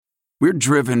We're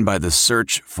driven by the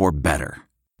search for better.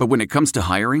 But when it comes to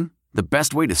hiring, the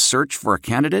best way to search for a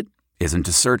candidate isn't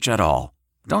to search at all.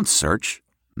 Don't search.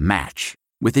 Match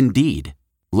with Indeed.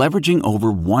 Leveraging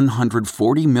over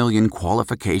 140 million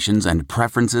qualifications and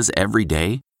preferences every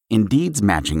day, Indeed's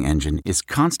matching engine is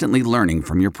constantly learning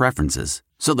from your preferences.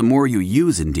 So the more you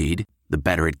use Indeed, the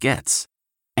better it gets.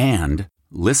 And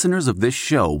listeners of this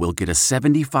show will get a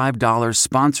 $75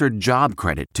 sponsored job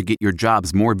credit to get your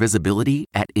jobs more visibility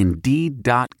at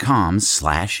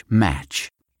Indeed.com/match.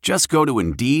 Just go to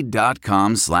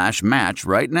Indeed.com/match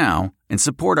right now and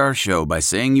support our show by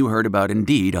saying you heard about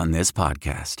Indeed on this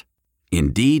podcast.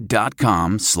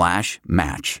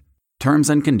 Indeed.com/match. Terms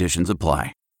and conditions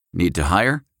apply. Need to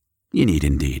hire? You need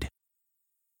Indeed.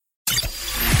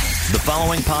 The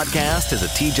following podcast is a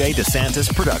TJ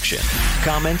DeSantis production.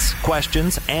 Comments,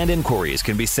 questions, and inquiries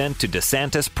can be sent to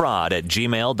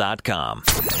DeSantisProd@gmail.com.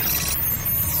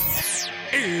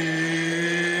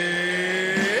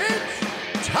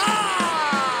 It's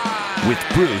time! With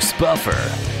Bruce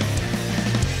Buffer.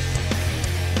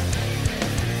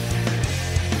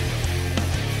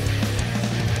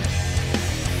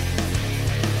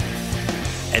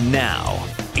 And now,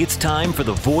 it's time for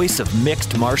the voice of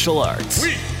mixed martial arts.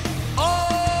 We are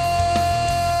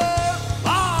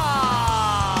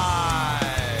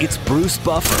live! It's Bruce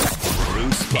Buffer.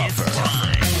 Bruce Buffer.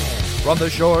 From the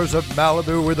shores of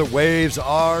Malibu where the waves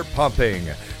are pumping,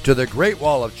 to the Great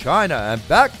Wall of China and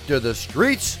back to the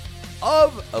streets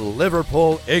of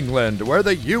Liverpool, England, where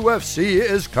the UFC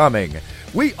is coming.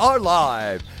 We are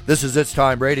live. This is It's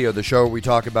Time Radio, the show where we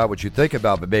talk about what you think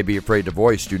about but may be afraid to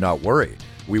voice. Do not worry.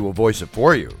 We will voice it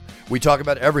for you. We talk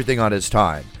about everything on It's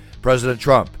Time. President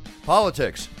Trump,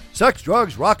 politics, sex,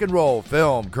 drugs, rock and roll,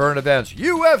 film, current events,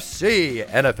 UFC,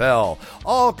 NFL,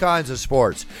 all kinds of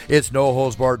sports. It's No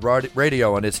Holds Barred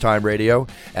Radio on It's Time Radio.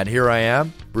 And here I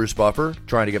am, Bruce Buffer,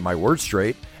 trying to get my words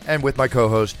straight, and with my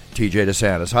co-host, TJ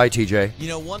DeSantis. Hi, TJ. You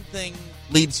know, one thing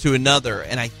leads to another,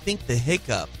 and I think the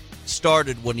hiccup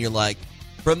started when you're like,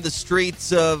 from the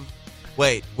streets of...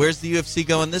 Wait, where's the UFC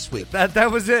going this week?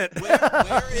 That was it.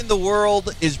 Where in the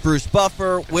world is Bruce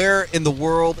Buffer? Where in the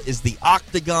world is the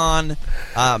Octagon?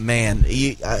 Man,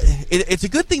 it's a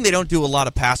good thing they don't do a lot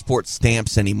of passport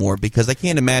stamps anymore, because I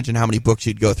can't imagine how many books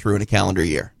you'd go through in a calendar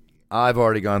year. I've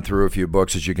already gone through a few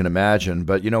books, as you can imagine.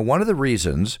 But, you know, one of the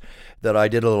reasons that I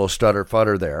did a little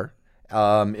stutter-futter there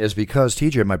is because,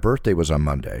 TJ, my birthday was on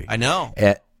Monday. I know.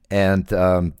 And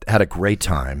had a great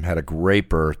time, had a great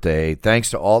birthday. Thanks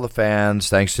to all the fans,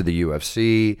 thanks to the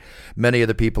UFC, many of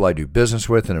the people I do business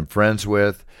with and am friends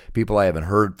with, people I haven't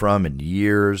heard from in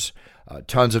years,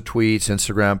 tons of tweets,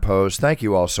 Instagram posts. Thank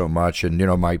you all so much. And, you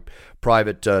know, my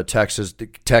private texts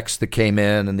that came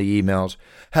in and the emails.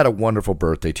 Had a wonderful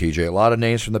birthday, TJ. A lot of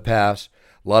names from the past,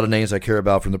 a lot of names I care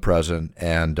about from the present,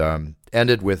 and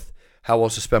ended with how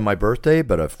else to spend my birthday,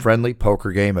 but a friendly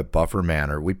poker game at Buffer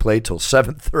Manor. We played till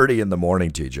 7:30 in the morning,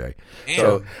 TJ.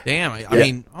 Damn. I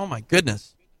mean, oh my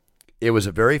goodness. It was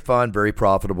a very fun, very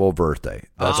profitable birthday.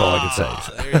 That's all I can say.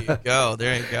 There you go.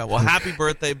 There you go. Well, happy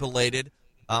birthday, belated.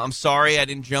 I'm sorry I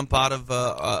didn't jump out of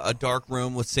a dark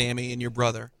room with Sammy and your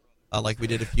brother like we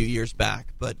did a few years back.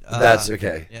 But that's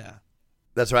okay. Yeah.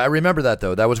 That's right. I remember that,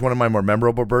 though. That was one of my more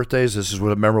memorable birthdays. This is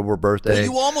a memorable birthday. Well,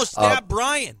 you almost stabbed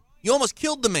Brian. You almost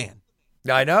killed the man.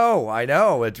 I know.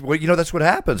 Well, you know, that's what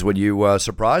happens when you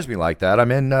surprise me like that.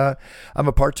 I'm a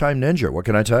part-time ninja. What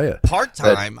can I tell you?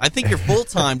 Part-time? I think you're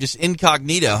full-time, just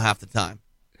incognito half the time.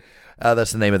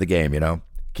 That's the name of the game, you know.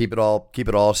 Keep it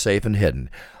all safe and hidden.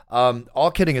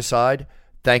 All kidding aside,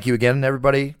 thank you again,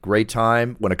 everybody. Great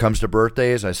time. When it comes to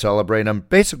birthdays, I celebrate them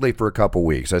basically for a couple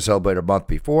weeks. I celebrate a week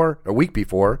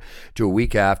before, to a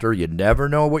week after. You never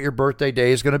know what your birthday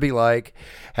day is going to be like.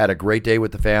 Had a great day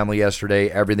with the family yesterday.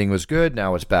 Everything was good.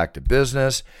 Now it's back to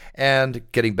business and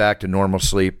getting back to normal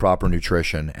sleep, proper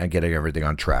nutrition, and getting everything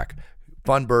on track.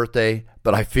 Fun birthday,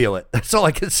 but I feel it. That's all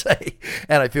I can say.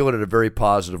 And I feel it in a very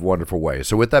positive, wonderful way.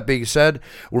 So with that being said,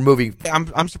 we're moving.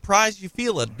 I'm surprised you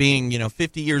feel it being,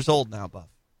 50 years old now, Buff.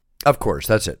 Of course,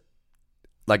 that's it.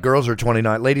 Like girls are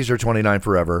 29, ladies are 29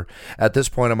 forever. At this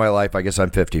point in my life, I guess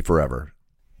I'm 50 forever.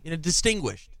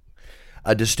 Distinguished.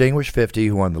 A distinguished 50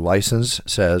 who on the license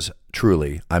says,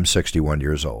 truly, I'm 61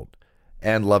 years old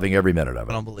and loving every minute of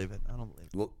it. I don't believe it.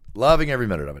 Loving every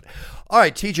minute of it. All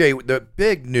right, TJ, the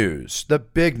big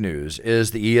news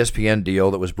is the ESPN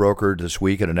deal that was brokered this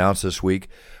week and announced this week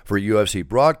for UFC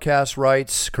broadcast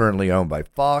rights, currently owned by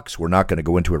Fox. We're not going to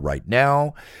go into it right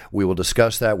now. We will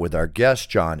discuss that with our guest,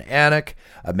 Jon Anik,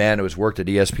 a man who has worked at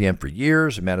ESPN for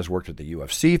years, a man who's worked at the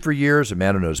UFC for years, a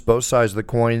man who knows both sides of the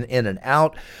coin in and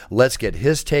out. Let's get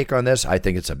his take on this. I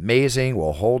think it's amazing.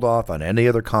 We'll hold off on any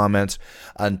other comments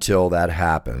until that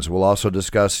happens. We'll also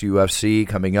discuss UFC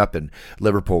coming up in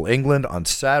Liverpool, England on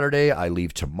Saturday. I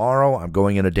leave tomorrow. I'm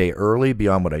going in a day early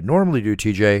beyond what I normally do,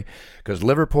 TJ, because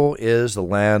Liverpool is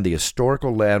the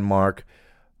historical landmark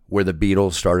where the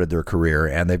Beatles started their career,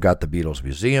 and they've got the Beatles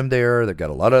Museum there. They've got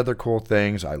a lot of other cool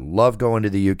things. I love going to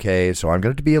the UK, so I'm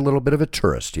going to be a little bit of a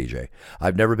tourist, TJ.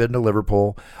 I've never been to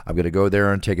Liverpool. I'm going to go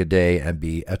there and take a day and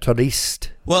be a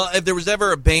tourist. Well, if there was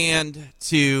ever a band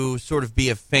to sort of be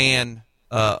a fan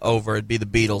over, it'd be the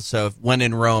Beatles. So when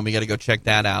in Rome, you got to go check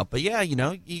that out. But yeah, you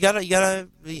gotta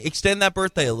extend that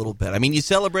birthday a little bit. I mean, you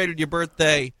celebrated your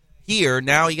birthday here.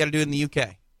 Now you got to do it in the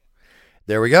UK.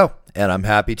 There we go, and I'm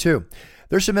happy too.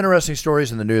 There's some interesting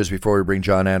stories in the news before we bring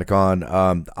Jon Anik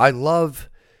on. I love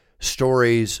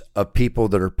stories of people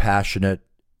that are passionate,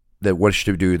 that wish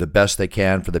to do the best they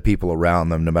can for the people around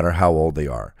them, no matter how old they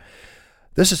are.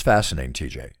 This is fascinating,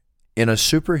 TJ. In a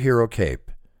superhero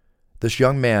cape, this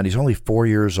young man, he's only 4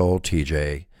 years old,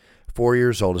 TJ. 4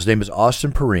 years old. His name is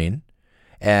Austin Perrine.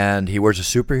 And he wears a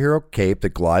superhero cape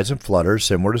that glides and flutters,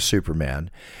 similar to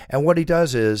Superman. And what he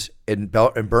does is, in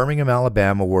Birmingham,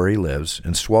 Alabama, where he lives,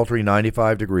 in sweltering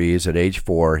 95 degrees at age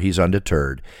 4, he's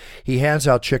undeterred. He hands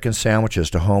out chicken sandwiches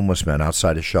to homeless men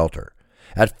outside a shelter.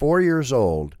 At 4 years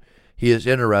old, he is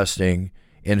interested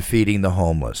in feeding the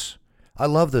homeless. I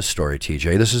love this story,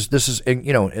 TJ. This is in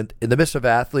the midst of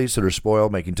athletes that are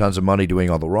spoiled, making tons of money,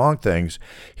 doing all the wrong things.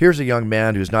 Here's a young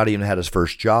man who's not even had his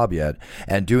first job yet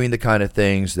and doing the kind of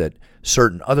things that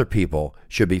certain other people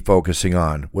should be focusing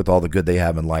on with all the good they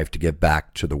have in life to give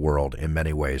back to the world in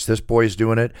many ways. This boy's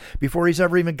doing it before he's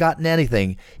ever even gotten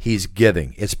anything. He's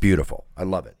giving. It's beautiful. I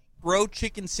love it. Bro,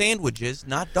 chicken sandwiches,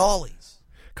 not dollies.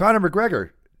 Conor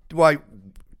McGregor. Why?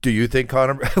 Do you think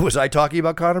Conor? Was I talking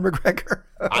about Conor McGregor?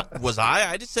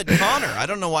 I just said Conor. I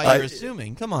don't know why you're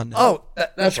assuming. Come on now. Oh,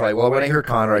 that's right. Well, when I hear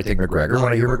Conor, I think McGregor.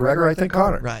 When I hear McGregor, I think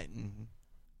Conor. Right. Mm-hmm.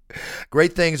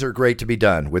 Great things are great to be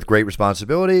done with great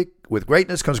responsibility. With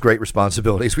greatness comes great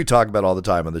responsibilities. We talk about all the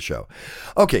time on the show.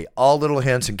 Okay, all little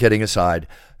hints and kidding aside,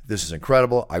 this is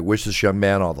incredible. I wish this young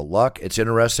man all the luck. It's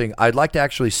interesting. I'd like to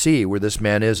actually see where this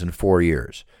man is in 4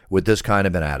 years with this kind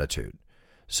of an attitude.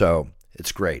 So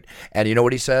it's great. And you know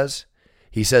what he says?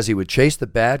 He says he would chase the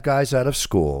bad guys out of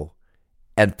school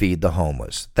and feed the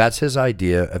homeless. That's his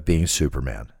idea of being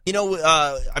Superman. You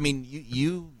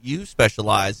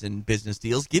specialize in business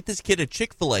deals. Get this kid a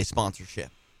Chick-fil-A sponsorship.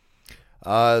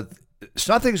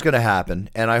 Something's going to happen,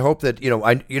 and I hope that,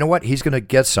 he's going to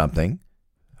get something,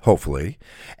 hopefully.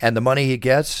 And the money he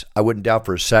gets, I wouldn't doubt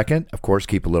for a second. Of course,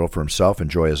 keep a little for himself,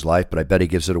 enjoy his life, but I bet he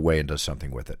gives it away and does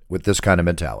something with it, with this kind of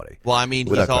mentality. Well, I mean,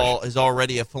 he's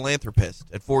already a philanthropist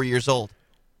at 4 years old.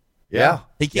 Yeah.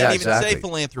 He can't even say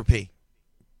philanthropy.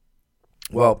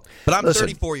 Well, but I'm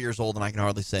 34 years old, and I can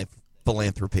hardly say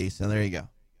philanthropy, so there you go.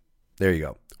 There you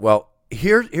go. Well,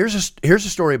 here's a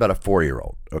story about a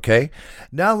 4-year-old, okay?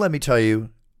 Now let me tell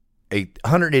you a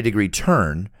 180-degree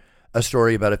turn, a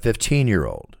story about a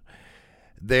 15-year-old.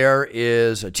 There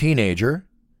is a teenager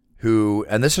who,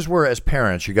 and this is where as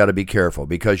parents you got to be careful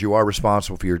because you are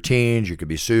responsible for your teens. You could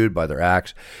be sued by their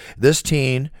acts. This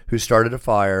teen who started a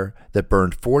fire that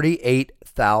burned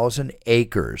 48,000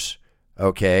 acres,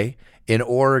 okay, in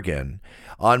Oregon.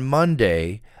 On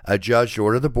Monday, a judge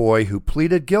ordered the boy who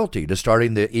pleaded guilty to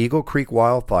starting the Eagle Creek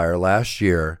wildfire last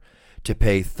year to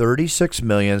pay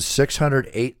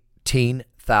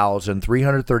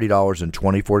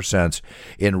 $36,618,330.24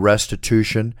 in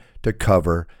restitution to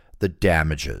cover the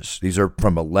damages. These are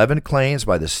from 11 claims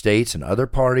by the states and other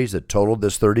parties that totaled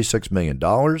this $36 million.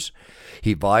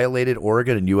 He violated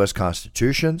Oregon and U.S.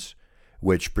 constitutions,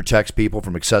 which protects people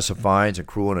from excessive fines and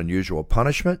cruel and unusual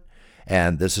punishment.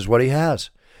 And this is what he has.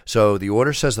 So the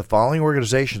order says the following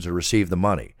organizations will receive the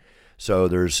money. So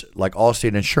there's like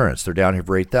Allstate Insurance, they're down here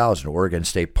for $8,000. Oregon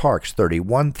State Parks,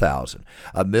 $31,000.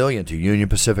 $1 million to Union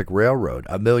Pacific Railroad.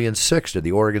 $1.6 million to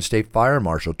the Oregon State Fire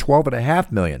Marshal.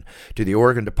 $12.5 million to the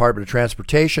Oregon Department of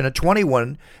Transportation, and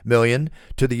 $21 million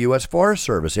to the U.S. Forest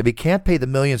Service. If he can't pay the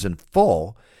millions in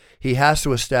full, he has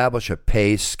to establish a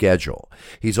pay schedule.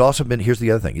 He's also been, here's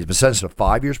the other thing, he's been sentenced to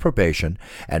 5 years probation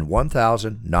and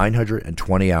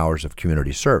 1,920 hours of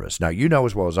community service. Now, you know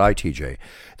as well as I, TJ,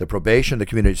 the probation, the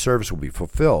community service will be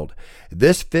fulfilled.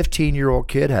 This 15-year-old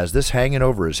kid has this hanging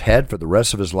over his head for the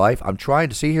rest of his life. I'm trying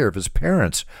to see here if his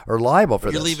parents are liable for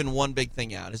this. You're leaving one big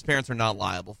thing out. His parents are not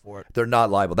liable for it. They're not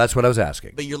liable. That's what I was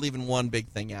asking. But you're leaving one big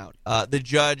thing out. The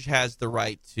judge has the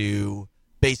right to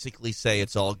basically say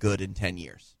it's all good in 10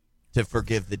 years, to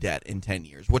forgive the debt in 10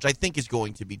 years, which I think is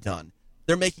going to be done.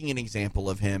 They're making an example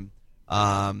of him.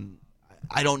 I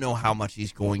don't know how much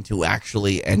he's going to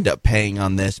actually end up paying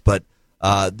on this, but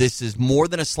this is more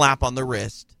than a slap on the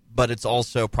wrist, but it's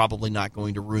also probably not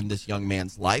going to ruin this young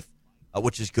man's life,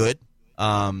 which is good,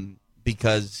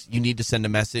 because you need to send a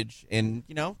message, and,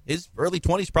 you know, his early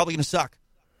 20s is probably going to suck.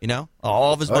 You know,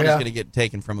 all of his money's going to get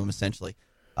taken from him, essentially.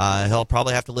 He'll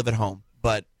probably have to live at home.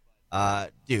 But,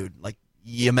 dude, like,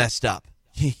 you messed up.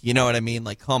 You know what I mean?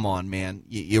 Like, come on, man.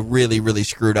 You really, really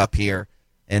screwed up here.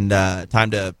 And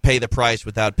time to pay the price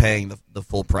without paying the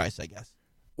full price, I guess.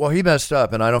 Well, he messed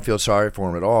up, and I don't feel sorry for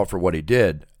him at all for what he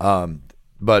did.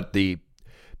 But the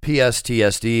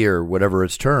PSTSD or whatever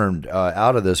it's termed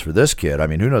out of this for this kid, I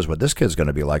mean, who knows what this kid's going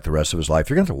to be like the rest of his life.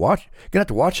 You're going to have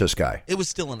to watch this guy. It was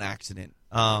still an accident.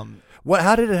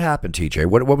 How did it happen, TJ?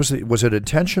 What was it? Was it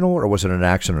intentional or was it an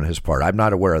accident on his part? I'm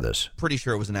not aware of this. Pretty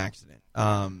sure it was an accident.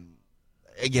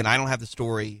 Again, I don't have the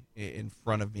story in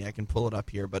front of me. I can pull it up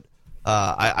here, but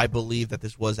I believe that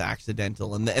this was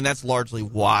accidental, and that's largely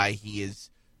why he is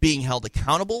being held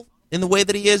accountable in the way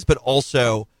that he is, but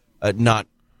also not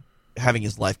having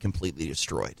his life completely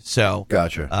destroyed. So,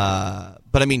 gotcha.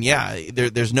 But I mean, yeah,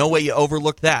 there's no way you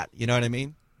overlook that. You know what I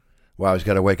mean? Wow, he's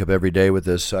got to wake up every day with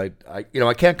this. I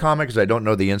can't comment because I don't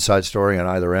know the inside story on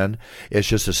either end. It's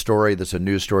just a story that's a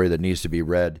news story that needs to be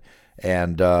read,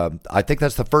 and I think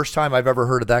that's the first time I've ever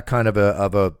heard of that kind of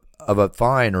a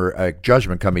fine or a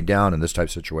judgment coming down in this type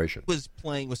of situation. He was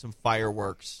playing with some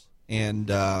fireworks, and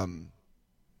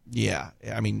yeah,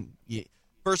 I mean,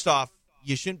 first off,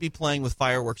 you shouldn't be playing with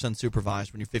fireworks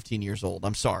unsupervised when you're 15 years old.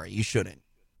 I'm sorry, you shouldn't.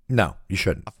 No, you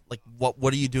shouldn't. Like,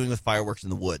 what are you doing with fireworks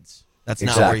in the woods? That's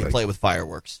not where you play with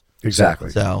fireworks.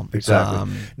 Exactly. So,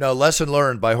 exactly. No, lesson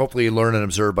learned by hopefully you learn and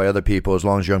observe by other people as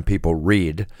long as young people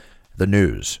read the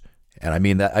news. And I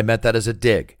meant that as a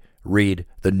dig. Read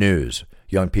the news.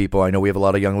 Young people, I know we have a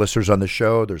lot of young listeners on the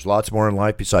show. There's lots more in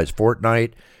life besides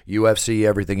Fortnite, UFC,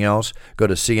 everything else. Go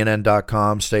to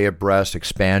CNN.com, stay abreast,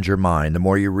 expand your mind. The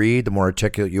more you read, the more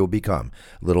articulate you'll become.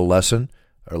 A little lesson,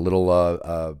 or a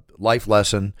little life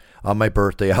lesson on my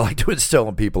birthday I like to instill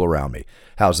in people around me.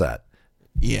 How's that?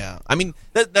 Yeah. I mean,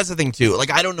 that's the thing, too.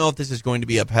 Like, I don't know if this is going to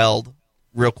be upheld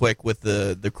real quick with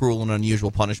the cruel and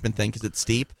unusual punishment thing because it's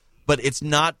steep, but it's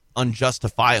not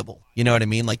unjustifiable. You know what I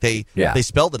mean? Like, they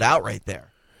spelled it out right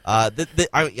there.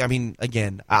 I mean,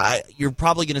 again, you're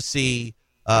probably going to see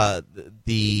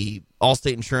the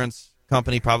Allstate Insurance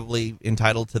Company probably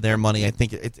entitled to their money. I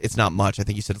think it's not much. I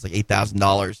think you said it's like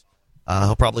 $8,000.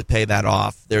 He'll probably pay that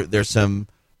off. There's some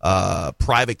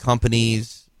private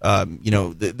companies.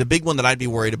 The big one that I'd be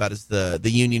worried about is the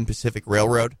Union Pacific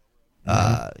Railroad.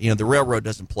 The railroad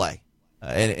doesn't play,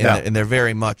 and they're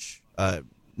very much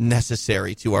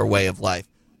necessary to our way of life.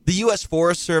 The U.S.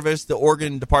 Forest Service, the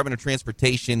Oregon Department of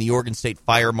Transportation, the Oregon State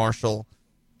Fire Marshal.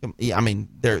 I mean,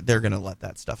 they're going to let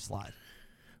that stuff slide.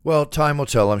 Well, time will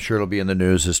tell. I'm sure it'll be in the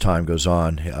news as time goes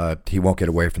on. He won't get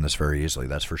away from this very easily,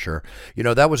 that's for sure.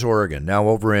 That was Oregon. Now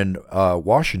over in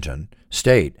Washington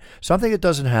State, something that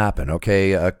doesn't happen,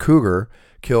 okay? A cougar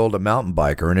killed a mountain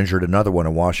biker and injured another one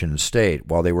in Washington State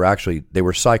while they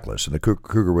were cyclists, and the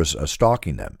cougar was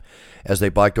stalking them as they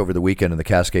biked over the weekend in the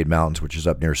Cascade Mountains, which is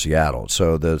up near Seattle.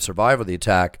 So the survivor of the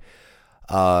attack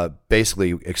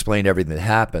basically explained everything that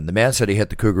happened. The man said he hit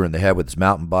the cougar in the head with his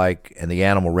mountain bike, and the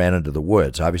animal ran into the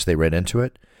woods. Obviously, they ran into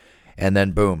it, and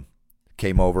then boom,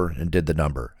 came over and did the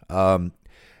number.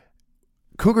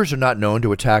 Cougars are not known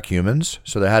to attack humans,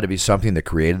 so there had to be something that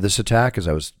created this attack, as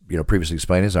I was previously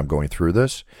explaining as I'm going through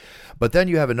this. But then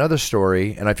you have another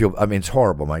story, and it's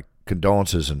horrible. My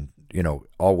condolences and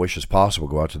all wishes possible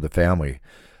go out to the family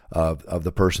of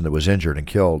the person that was injured and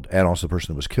killed, and also the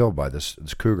person that was killed by this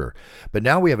cougar. But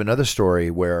now we have another story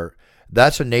where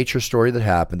that's a nature story that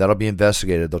happened. That'll be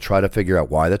investigated. They'll try to figure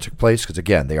out why that took place, because,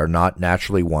 again, they are not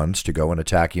naturally ones to go and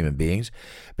attack human beings.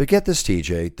 But get this,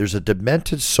 TJ, there's a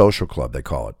demented social club, they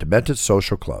call it, demented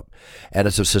social club, and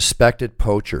it's of suspected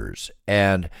poachers.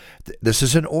 And this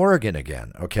is in Oregon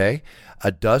again, okay?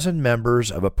 A dozen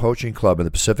members of a poaching club in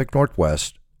the Pacific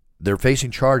Northwest, they're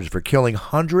facing charges for killing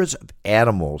hundreds of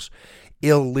animals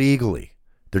illegally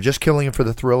They're just killing him for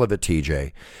the thrill of it,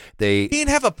 TJ. They can't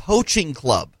have a poaching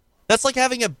club. That's like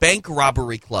having a bank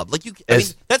robbery club.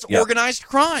 That's organized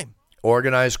crime.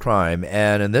 Organized crime.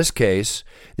 And in this case,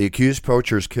 the accused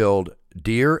poachers killed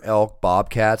deer, elk,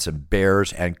 bobcats, and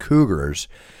bears and cougars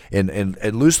in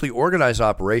loosely organized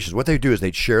operations. What they do is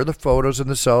they'd share the photos in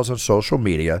the cells on social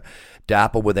media,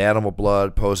 dapple with animal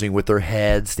blood, posing with their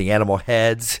heads, the animal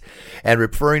heads, and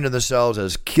referring to themselves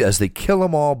as the Kill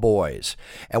 'Em All Boys.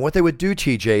 And what they would do,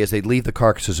 TJ, is they'd leave the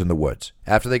carcasses in the woods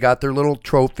after they got their little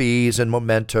trophies and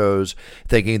mementos,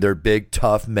 thinking they're big,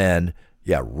 tough men.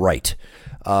 Yeah, right.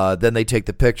 Then they take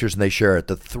the pictures and they share it.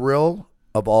 The thrill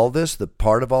of all this, the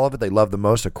part of all of it they love the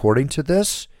most, according to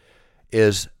this,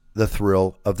 is the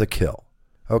thrill of the kill.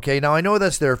 Okay, now I know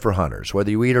that's there for hunters,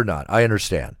 whether you eat or not. I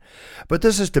understand. But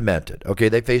this is demented. Okay,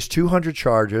 they face 200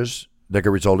 charges that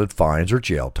could result in fines or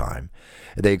jail time.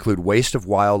 They include waste of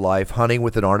wildlife, hunting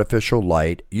with an artificial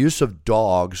light, use of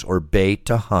dogs or bait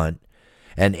to hunt,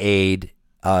 and aid,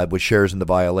 which shares in the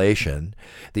violation.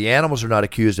 The animals are not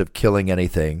accused of killing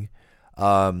anything.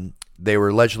 They were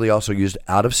allegedly also used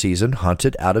out of season,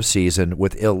 hunted out of season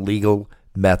with illegal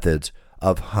methods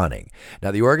of hunting.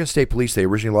 Now, the Oregon State Police, they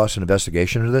originally lost an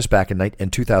investigation into this back in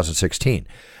 2016.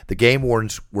 The game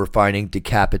wardens were finding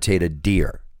decapitated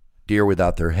deer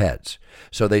without their heads.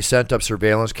 So they sent up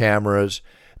surveillance cameras.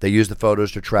 They used the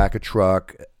photos to track a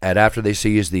truck. And after they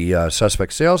seized the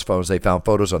suspect sales phones, they found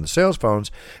photos on the sales phones,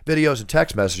 videos, and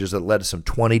text messages that led to some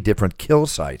 20 different kill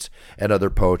sites and other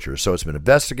poachers. So it's been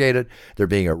investigated. They're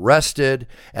being arrested.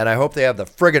 And I hope they have the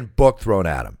friggin' book thrown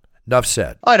at them. Enough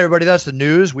said. All right, everybody, that's the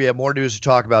news. We have more news to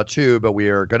talk about, too, but we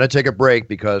are going to take a break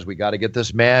because we got to get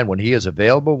this man when he is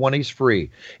available, when he's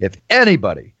free. If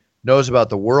anybody knows about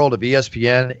the world of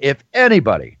ESPN, if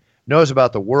anybody knows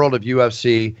about the world of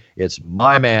UFC, it's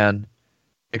my man,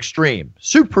 extreme,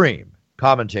 supreme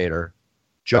commentator,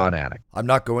 Jon Anik. I'm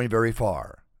not going very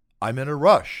far. I'm in a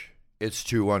rush. It's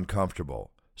too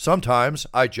uncomfortable. Sometimes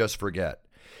I just forget.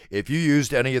 If you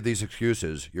used any of these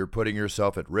excuses, you're putting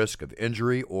yourself at risk of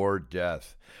injury or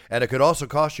death. And it could also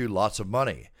cost you lots of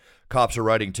money. Cops are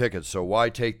writing tickets, so why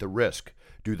take the risk?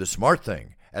 Do the smart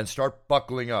thing and start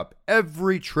buckling up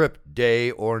every trip,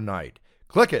 day or night.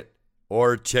 Click it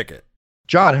or ticket.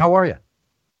 John, how are you?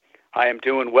 I am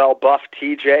doing well, Buff.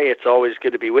 TJ, it's always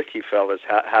good to be with you, fellas.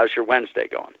 How's your Wednesday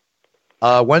going?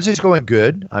 Wednesday's going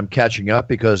good. I'm catching up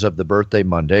because of the birthday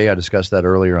Monday. I discussed that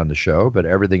earlier on the show, but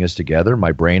everything is together.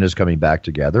 My brain is coming back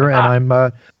together, and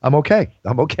I'm okay.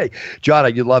 I'm okay.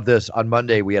 John, you love this. On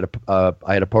Monday,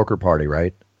 I had a poker party,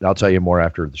 right? And I'll tell you more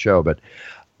after the show, but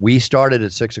we started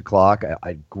at 6 o'clock. I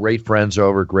had great friends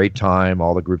over, great time.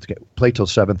 All the groups played till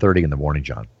 7:30 in the morning,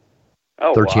 John.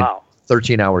 Oh,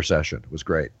 13-hour session. It was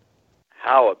great.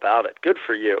 How about it? Good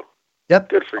for you. Yep.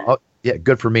 Good for you. Yeah,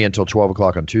 good for me until 12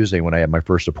 o'clock on Tuesday when I had my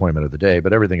first appointment of the day,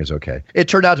 but everything is okay. It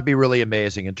turned out to be really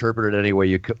amazing. Interpret it any way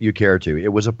you care to.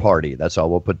 It was a party. That's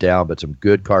all we'll put down, but some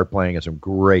good card playing and some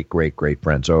great, great, great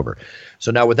friends over.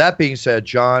 So now with that being said,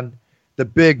 John, the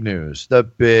big news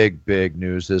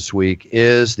this week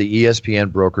is the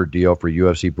ESPN broker deal for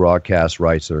UFC broadcast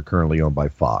rights that are currently owned by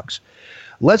Fox.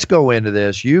 Let's go into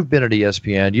this. You've been at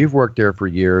ESPN. You've worked there for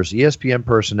years. ESPN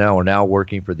personnel are now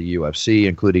working for the UFC,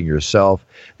 including yourself,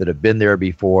 that have been there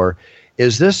before.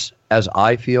 Is this, as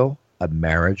I feel, a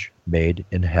marriage made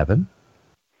in heaven?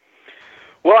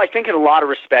 Well, I think in a lot of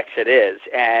respects it is,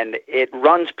 and it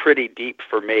runs pretty deep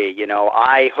for me. You know,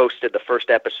 I hosted the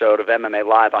first episode of MMA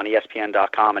Live on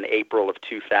ESPN.com in April of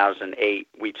 2008.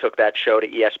 We took that show to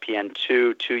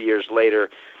ESPN2 2 years later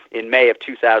in May of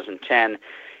 2010.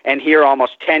 And here,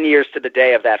 almost 10 years to the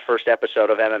day of that first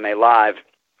episode of MMA Live,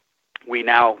 we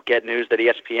now get news that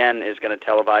ESPN is going to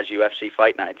televise UFC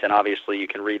fight nights. And obviously, you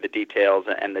can read the details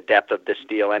and the depth of this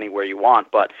deal anywhere you want.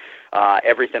 But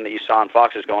everything that you saw on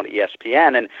Fox is going to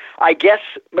ESPN. And I guess,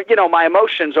 you know, my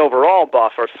emotions overall,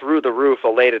 Buff, are through the roof,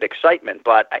 elated excitement.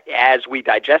 But as we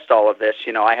digest all of this,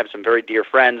 you know, I have some very dear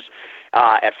friends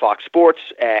at Fox Sports,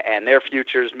 and their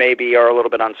futures maybe are a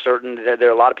little bit uncertain. There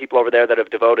are a lot of people over there that have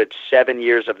devoted 7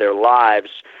 years of their lives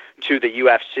to the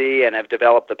UFC and have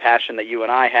developed the passion that you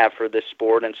and I have for this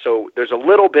sport. And so there's a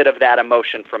little bit of that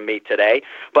emotion from me today.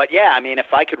 But yeah, I mean,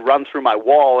 if I could run through my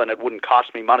wall and it wouldn't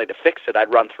cost me money to fix it,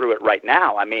 I'd run through it right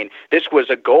now. I mean, this was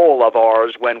a goal of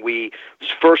ours when we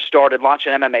first started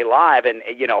launching MMA Live and,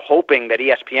 you know, hoping that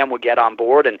ESPN would get on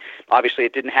board. And obviously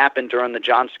it didn't happen during the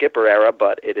John Skipper era,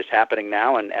 but it is happening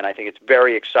now. And I think it's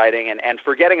very exciting. And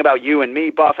forgetting about you and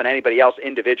me, Buff, and anybody else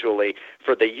individually,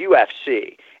 for the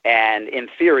UFC and, in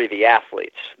theory, the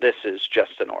athletes, this is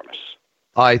just enormous.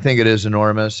 I think it is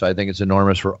enormous. I think it's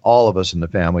enormous for all of us in the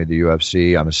family of the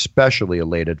UFC. I'm especially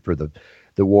elated for the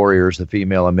the warriors, the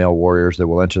female and male warriors that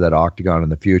will enter that octagon in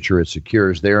the future. It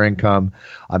secures their income.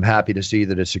 I'm happy to see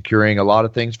that it's securing a lot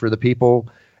of things for the people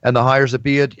and the hires that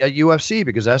be at UFC,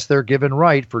 because that's their given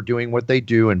right for doing what they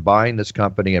do and buying this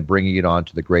company and bringing it on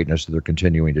to the greatness that they're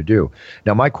continuing to do.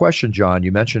 Now, my question, John,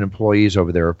 you mentioned employees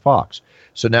over there at Fox.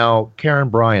 So now Karen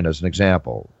Bryan, as an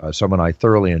example, someone I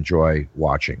thoroughly enjoy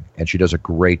watching, and she does a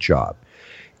great job.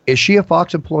 Is she a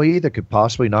Fox employee that could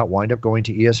possibly not wind up going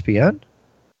to ESPN?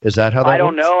 Is that how that I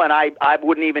don't works? know, and I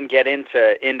wouldn't even get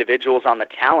into individuals on the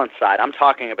talent side. I'm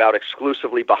talking about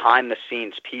exclusively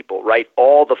behind-the-scenes people, right?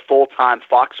 All the full-time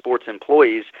Fox Sports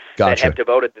employees that have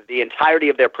devoted the entirety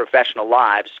of their professional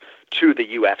lives to the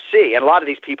UFC. And a lot of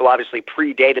these people obviously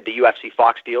predated the UFC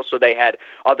Fox deal, so they had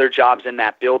other jobs in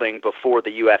that building before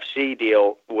the UFC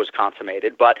deal was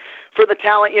consummated. But for the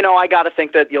talent, I got to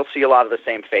think that you'll see a lot of the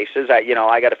same faces.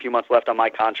 I got a few months left on my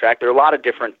contract. There are a lot of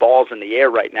different balls in the air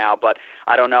right now, but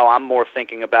I don't know. I'm more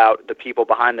thinking about the people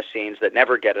behind the scenes that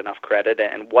never get enough credit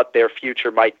and what their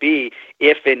future might be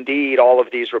if indeed all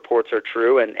of these reports are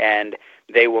true and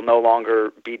they will no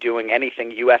longer be doing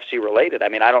anything UFC related. I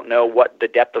mean, I don't know what the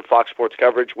depth of Fox Sports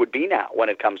coverage would be now when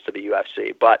it comes to the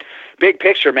UFC. But big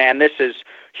picture, man, this is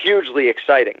hugely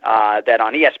exciting that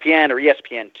on ESPN or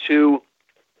ESPN2,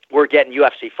 we're getting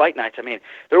UFC fight nights. I mean,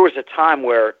 there was a time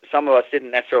where some of us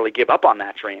didn't necessarily give up on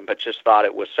that dream, but just thought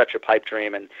it was such a pipe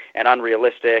dream and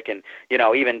unrealistic. And,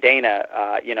 even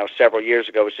Dana, several years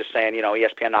ago was just saying,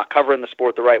 ESPN not covering the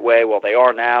sport the right way. Well, they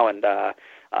are now, and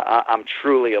I'm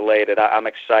truly elated. I'm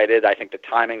excited. I think the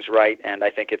timing's right, and I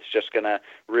think it's just going to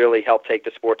really help take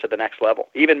the sport to the next level,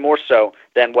 even more so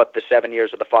than what the 7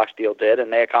 years of the Fox deal did,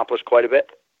 and they accomplished quite a bit.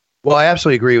 Well, I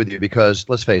absolutely agree with you because,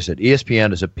 let's face it,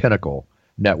 ESPN is a pinnacle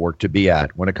network to be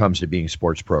at when it comes to being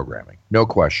sports programming. No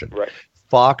question. Right.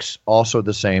 Fox, also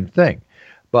the same thing.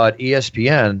 But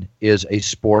ESPN is a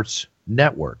sports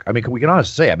network. I mean, we can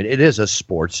honestly say, it is a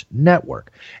sports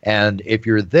network. And if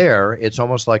you're there, it's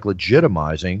almost like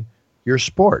legitimizing your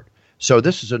sport. So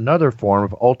this is another form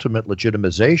of ultimate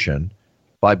legitimization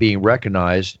by being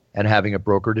recognized and having a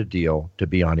brokered a deal to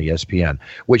be on ESPN,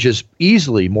 which is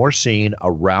easily more seen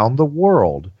around the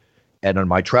world. And on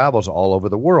my travels all over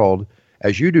the world,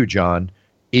 as you do, John,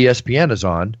 ESPN is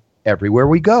on everywhere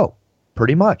we go,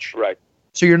 pretty much. Right.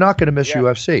 So you're not going to miss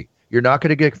UFC. You're not going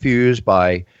to get confused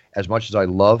by, as much as I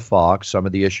love Fox, some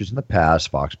of the issues in the past,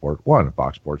 Fox Sports 1 and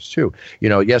Fox Sports 2.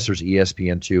 Yes, there's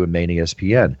ESPN2 and main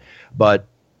ESPN, but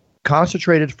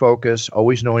concentrated focus,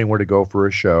 always knowing where to go for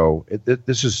a show.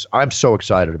 I'm so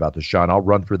excited about this, John. I'll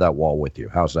run through that wall with you.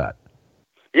 How's that?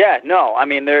 Yeah, no,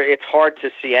 it's hard to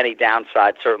see any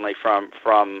downside, certainly from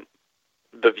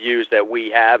the views that we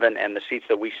have and the seats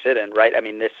that we sit in, right?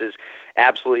 This is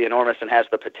absolutely enormous and has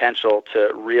the potential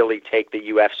to really take the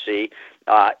UFC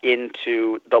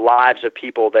into the lives of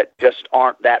people that just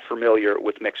aren't that familiar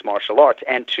with mixed martial arts.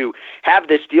 And to have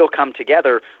this deal come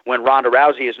together when Ronda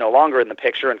Rousey is no longer in the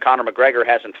picture and Conor McGregor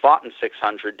hasn't fought in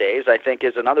 600 days, I think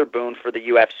is another boon for the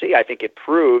UFC. I think it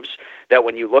proves that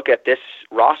when you look at this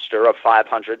roster of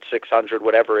 500, 600,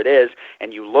 whatever it is,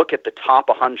 and you look at the top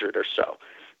 100 or so,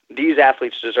 these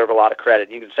athletes deserve a lot of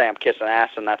credit. You can say I'm kissing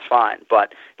ass, and that's fine.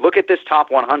 But look at this top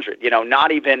 100.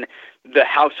 Not even the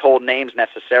household names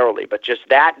necessarily, but just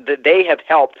that they have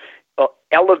helped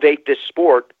elevate this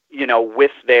sport,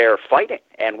 with their fighting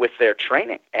and with their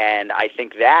training. And I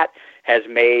think that has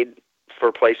made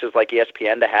for places like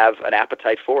ESPN to have an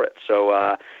appetite for it.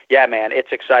 So, yeah, man,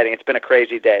 it's exciting. It's been a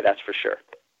crazy day, that's for sure.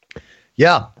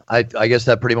 Yeah, I guess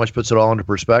that pretty much puts it all into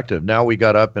perspective. Now we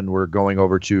got up and we're going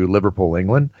over to Liverpool,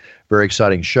 England. Very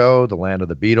exciting show, the land of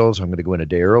the Beatles. I'm going to go in a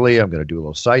day early. I'm going to do a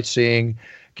little sightseeing.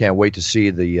 Can't wait to see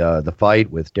the fight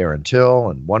with Darren Till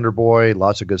and Wonder Boy.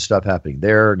 Lots of good stuff happening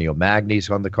there. Neil Magny's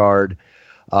on the card.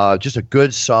 Just a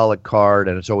good, solid card,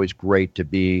 and it's always great to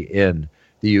be in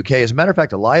the UK. As a matter of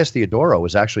fact, Elias Theodorou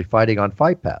was actually fighting on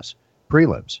Fight Pass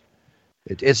prelims.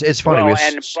 It's funny. Well,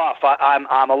 and Buff,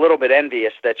 I'm a little bit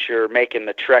envious that you're making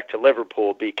the trek to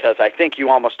Liverpool because I think you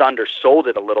almost undersold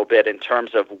it a little bit in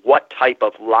terms of what type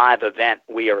of live event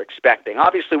we are expecting.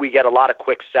 Obviously, we get a lot of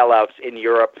quick sellouts in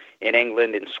Europe, in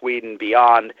England, in Sweden,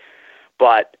 beyond,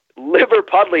 but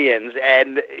Liverpudlians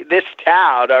and this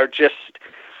town are just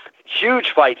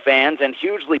huge fight fans and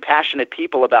hugely passionate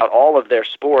people about all of their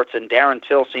sports, and Darren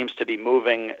Till seems to be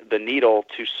moving the needle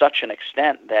to such an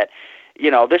extent that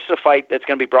this is a fight that's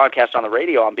going to be broadcast on the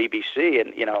radio on BBC,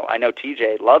 and, I know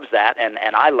TJ loves that, and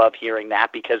I love hearing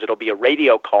that because it'll be a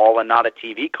radio call and not a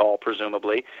TV call,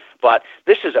 presumably. But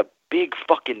this is a big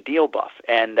fucking deal, Buff,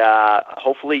 and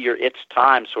hopefully your It's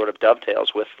Time sort of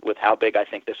dovetails with how big I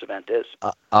think this event is.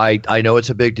 I know it's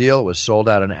a big deal. It was sold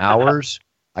out in hours.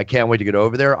 I can't wait to get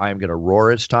over there. I am going to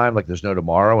roar its time like there's no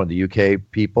tomorrow. And the UK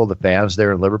people, the fans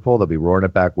there in Liverpool, they'll be roaring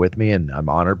it back with me, and I'm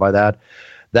honored by that.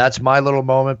 That's my little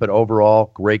moment. But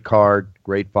overall, great card,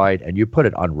 great fight. And you put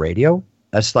it on radio?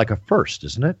 That's like a first,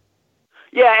 isn't it?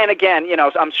 Yeah, and again,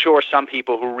 I'm sure some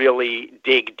people who really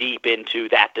dig deep into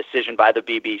that decision by the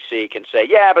BBC can say,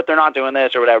 yeah, but they're not doing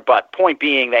this or whatever. But point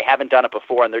being, they haven't done it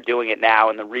before, and they're doing it now,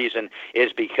 and the reason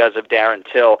is because of Darren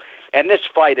Till. And this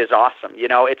fight is awesome.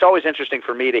 It's always interesting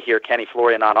for me to hear Kenny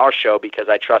Florian on our show because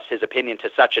I trust his opinion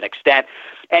to such an extent.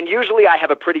 And usually I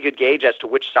have a pretty good gauge as to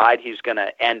which side he's going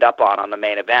to end up on the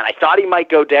main event. I thought he might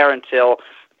go Darren Till,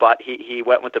 but he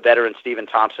went with the veteran Stephen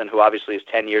Thompson, who obviously is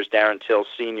 10 years Darren Till's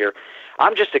senior.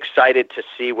 I'm just excited to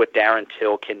see what Darren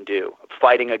Till can do,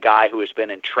 fighting a guy who has been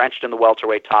entrenched in the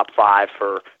welterweight top 5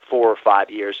 for 4 or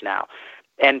 5 years now.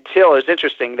 And Till is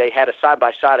interesting. They had a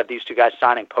side-by-side of these two guys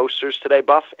signing posters today,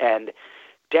 Buff, and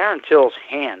Darren Till's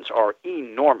hands are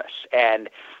enormous. And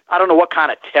I don't know what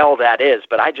kind of tell that is,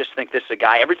 but I just think this is a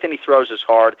guy, everything he throws is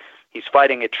hard. He's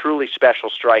fighting a truly special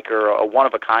striker, a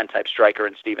one-of-a-kind type striker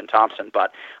in Stephen Thompson.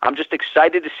 But I'm just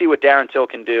excited to see what Darren Till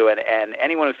can do. And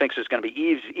anyone who thinks it's going to be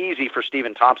easy for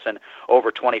Stephen Thompson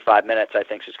over 25 minutes, I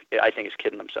think is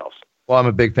kidding themselves. Well, I'm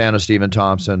a big fan of Stephen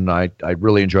Thompson. I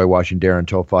really enjoy watching Darren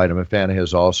Till fight. I'm a fan of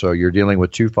his also. You're dealing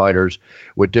with two fighters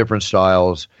with different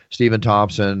styles. Stephen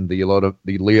Thompson, the Lyoto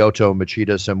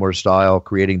Machida similar style,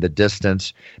 creating the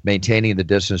distance, maintaining the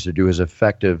distance to do his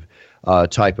effective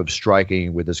type of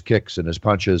striking with his kicks and his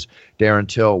punches. Darren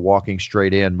Till walking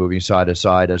straight in, moving side to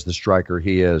side as the striker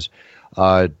he is.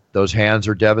 Those hands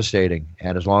are devastating,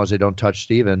 and as long as they don't touch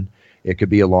Stephen, it could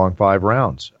be a long 5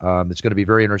 rounds. It's going to be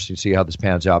very interesting to see how this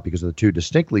pans out because of the two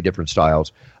distinctly different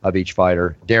styles of each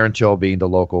fighter. Darren Till being the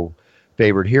local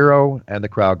favorite hero and the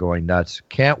crowd going nuts.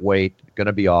 Can't wait. Going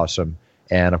to be awesome.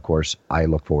 And, of course, I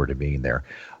look forward to being there.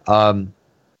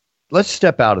 Let's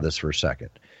step out of this for a second.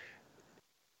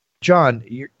 John,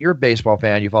 you're a baseball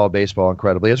fan. You follow baseball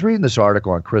incredibly. I was reading this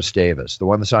article on Chris Davis, the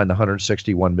one that signed the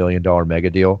 $161 million mega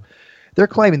deal. They're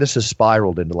claiming this has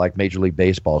spiraled into like Major League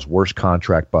Baseball's worst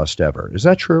contract bust ever. Is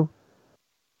that true?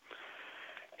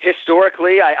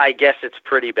 Historically, I guess it's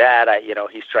pretty bad.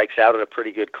 He strikes out at a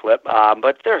pretty good clip.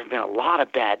 But there have been a lot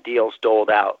of bad deals doled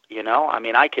out, I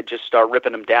mean, I could just start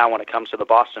ripping them down when it comes to the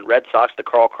Boston Red Sox. The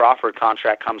Carl Crawford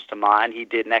contract comes to mind. He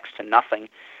did next to nothing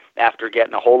after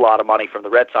getting a whole lot of money from the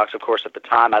Red Sox. Of course, at the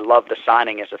time, I loved the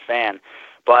signing as a fan.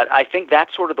 But I think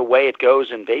that's sort of the way it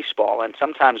goes in baseball, and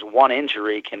sometimes one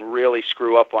injury can really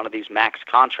screw up one of these max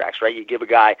contracts, right? You give a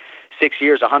guy 6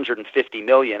 years, $150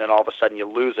 million, and all of a sudden you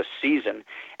lose a season.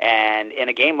 And in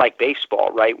a game like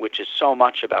baseball, right, which is so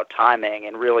much about timing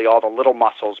and really all the little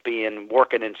muscles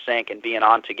working in sync and being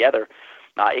on together,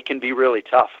 it can be really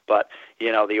tough. But,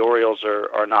 the Orioles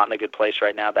are not in a good place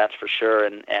right now, that's for sure,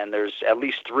 and there's at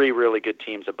least 3 really good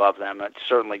teams above them. It's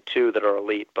certainly 2 that are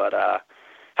elite, but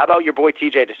how about your boy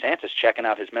TJ DeSantis checking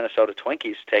out his Minnesota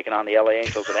Twinkies taking on the LA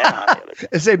Angels at Anaheim the other day?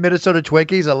 Is it Minnesota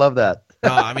Twinkies? I love that.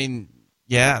 No, I mean,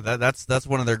 yeah, that's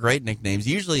one of their great nicknames.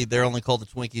 Usually they're only called the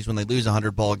Twinkies when they lose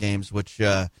 100 ball games, which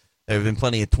there have been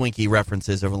plenty of Twinkie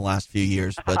references over the last few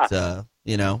years. But,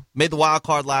 made the wild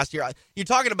card last year. You're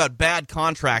talking about bad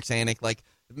contracts, Anik. Like,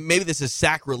 maybe this is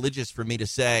sacrilegious for me to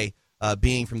say,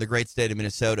 being from the great state of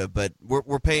Minnesota, but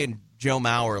we're paying Joe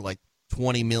Mauer like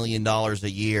 $20 million a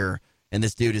year. And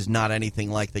this dude is not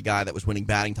anything like the guy that was winning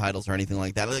batting titles or anything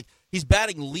like that. Like, he's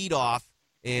batting leadoff,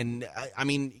 and I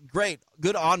mean, great,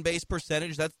 good on-base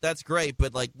percentage. That's great.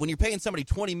 But like, when you're paying somebody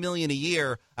 $20 million a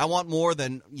year, I want more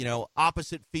than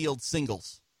opposite field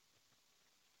singles.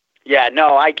 Yeah,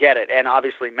 no, I get it. And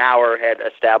obviously, Mauer had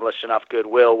established enough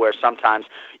goodwill where sometimes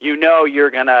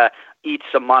you're gonna eat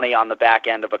some money on the back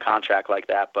end of a contract like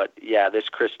that. But yeah, this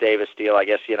Chris Davis deal, I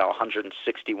guess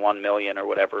 $161 million or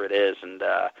whatever it is, and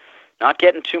not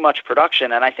getting too much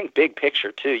production. And I think big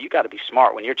picture, too, you got to be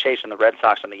smart when you're chasing the Red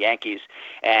Sox and the Yankees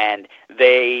and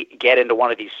they get into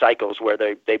one of these cycles where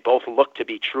they both look to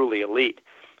be truly elite.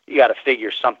 You got to figure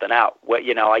something out.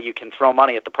 You can throw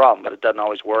money at the problem, but it doesn't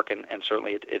always work, and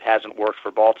certainly it hasn't worked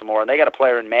for Baltimore. And they got a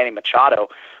player in Manny Machado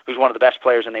who's one of the best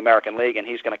players in the American League, and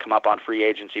he's going to come up on free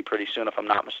agency pretty soon, if I'm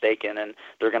not mistaken, and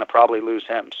they're going to probably lose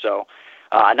him. So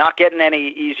not getting any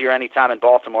easier anytime in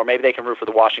Baltimore. Maybe they can root for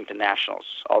the Washington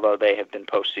Nationals, although they have been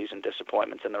postseason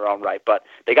disappointments in their own right. But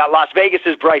they got Las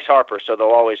Vegas's Bryce Harper, so they'll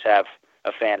always have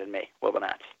a fan in me, Will the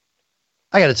Nats.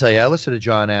 I got to tell you, I listened to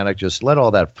John Anik just let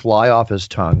all that fly off his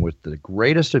tongue with the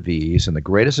greatest of ease and the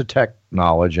greatest of tech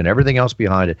knowledge and everything else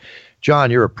behind it.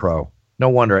 John, you're a pro. No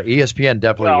wonder. ESPN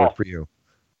definitely worked for you.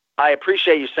 I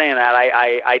appreciate you saying that.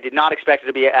 I did not expect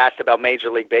to be asked about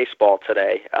Major League Baseball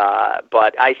today,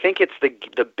 but I think it's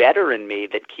the better in me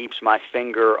that keeps my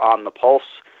finger on the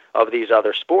pulse of these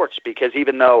other sports, because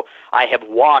even though I have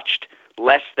watched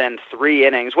less than 3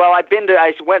 innings, well, I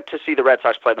went to see the Red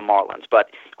Sox play the Marlins,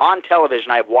 but on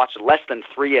television I have watched less than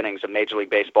 3 innings of Major League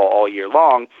Baseball all year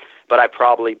long, but I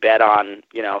probably bet on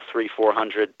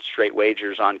 300-400 straight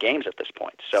wagers on games at this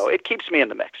point. So it keeps me in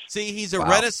the mix. See, he's a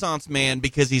Renaissance man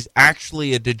because he's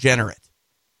actually a degenerate.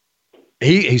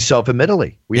 He's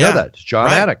self-admittedly. We know that. It's John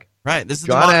Anik. Right. This is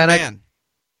John the modern Anik. man.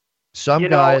 Some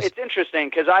guys. It's interesting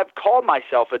because I've called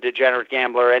myself a degenerate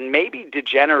gambler, and maybe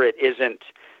degenerate isn't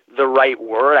the right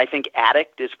word. I think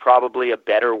addict is probably a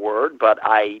better word, but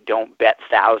I don't bet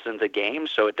thousands of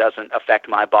games, so it doesn't affect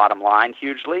my bottom line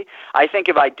hugely. I think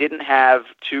if I didn't have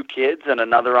 2 kids and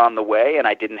another on the way, and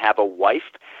I didn't have a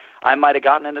wife, I might have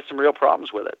gotten into some real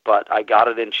problems with it. But I got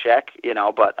it in check,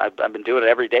 but I've been doing it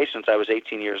every day since I was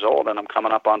 18 years old, and I'm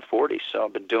coming up on 40, so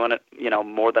I've been doing it,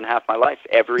 more than half my life,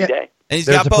 every day. And he's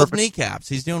got both kneecaps.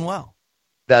 He's doing well.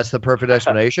 That's the perfect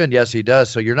explanation. Yes, he does.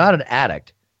 So you're not an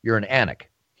addict. You're an Anik.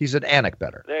 He's an Anik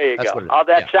better. There you go.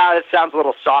 That sounds a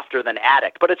little softer than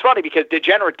addict. But it's funny because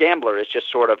degenerate gambler is just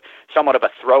sort of somewhat of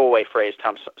a throwaway phrase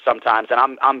sometimes,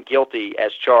 and I'm guilty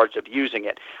as charged of using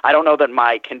it. I don't know that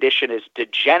my condition is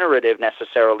degenerative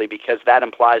necessarily, because that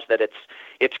implies that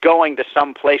it's going to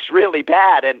some place really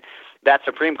bad, and that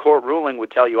Supreme Court ruling would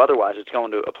tell you otherwise. It's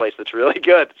going to a place that's really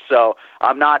good. So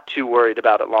I'm not too worried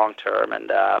about it long term. And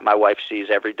my wife sees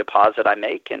every deposit I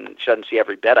make, and she doesn't see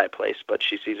every bet I place, but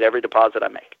she sees every deposit I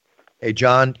make. Hey,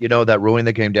 John, that ruling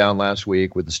that came down last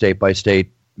week with the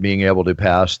state-by-state being able to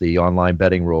pass the online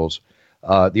betting rules,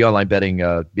 the online betting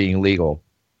being legal,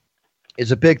 is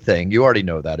a big thing. You already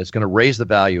know that. It's going to raise the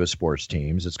value of sports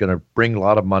teams. It's going to bring a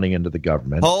lot of money into the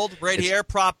government. Hold right here,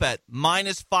 prop bet.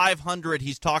 Minus 500.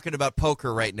 He's talking about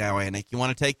poker right now, Anik. You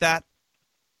want to take that?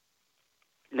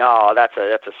 No, that's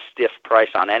a stiff price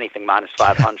on anything minus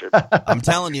 500. I'm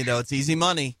telling you, though, it's easy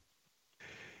money.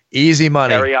 Easy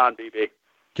money. Carry on, BB.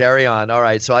 Carry on. All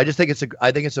right. So I just think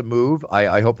it's a move.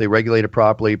 I hope they regulate it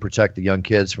properly, protect the young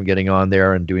kids from getting on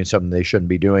there and doing something they shouldn't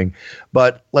be doing.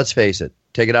 But let's face it.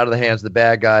 Take it out of the hands of the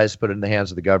bad guys, put it in the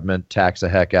hands of the government, tax the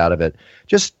heck out of it.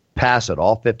 Just pass it.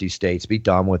 All 50 states. Be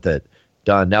done with it.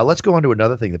 Done. Now let's go on to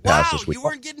another thing that passed this week. You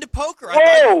weren't getting to poker.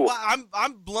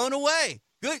 I'm blown away.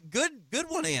 Good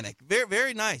one, Anik. Very,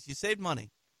 very nice. You saved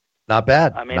money. Not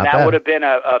bad. I mean, that would have been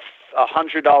a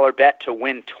 $100 bet to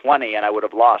win 20, and I would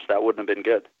have lost. That wouldn't have been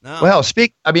good. No. Well,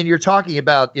 you're talking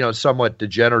about, somewhat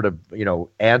degenerative,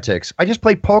 antics. I just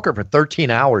played poker for 13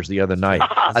 hours the other night.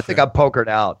 I think I pokered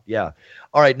out. Yeah.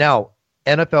 All right. Now,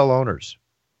 NFL owners.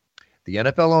 The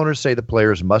NFL owners say the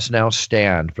players must now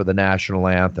stand for the national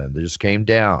anthem. They just came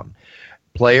down.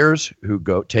 Players who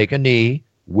take a knee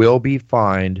will be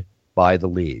fined by the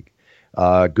league.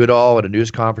 Goodall at a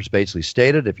news conference basically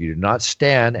stated, if you do not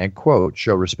stand and, quote,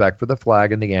 show respect for the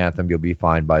flag and the anthem, you'll be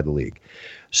fined by the league.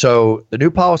 So the new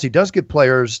policy does give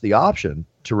players the option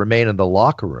to remain in the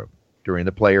locker room during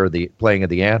the playing of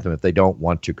the anthem if they don't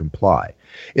want to comply.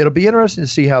 It'll be interesting to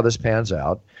see how this pans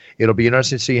out. It'll be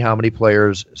interesting to see how many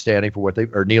players standing for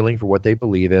kneeling for what they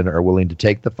believe in are willing to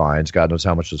take the fines. God knows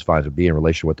how much those fines would be in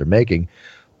relation to what they're making.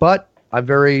 But I'm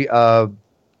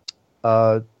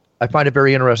I find it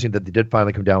very interesting that they did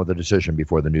finally come down with a decision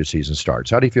before the new season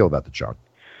starts. How do you feel about that, John?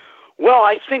 Well,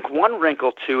 I think one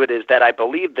wrinkle to it is that I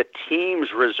believe the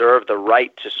teams reserve the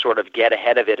right to sort of get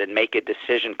ahead of it and make a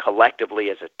decision collectively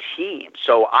as a team.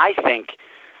 So I think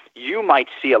you might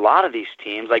see a lot of these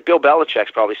teams, like Bill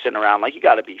Belichick's probably sitting around like, you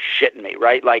got to be shitting me,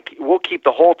 right? Like, we'll keep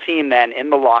the whole team then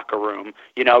in the locker room,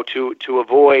 to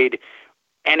avoid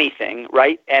anything,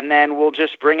 right? And then we'll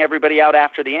just bring everybody out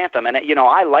after the anthem. And,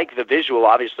 I like the visual,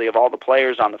 obviously, of all the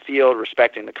players on the field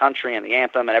respecting the country and the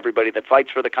anthem and everybody that fights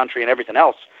for the country and everything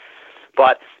else.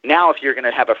 But now if you're going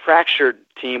to have a fractured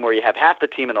team where you have half the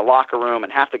team in the locker room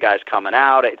and half the guys coming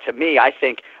out, to me, I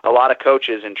think a lot of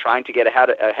coaches, in trying to get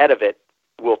ahead of it,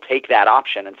 will take that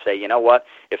option and say, you know what,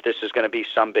 if this is going to be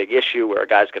some big issue where a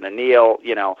guy's going to kneel,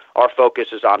 our focus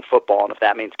is on football. And if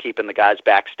that means keeping the guys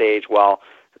backstage while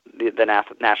the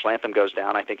national anthem goes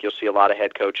down, I think you'll see a lot of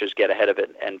head coaches get ahead of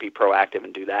it and be proactive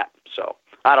and do that. So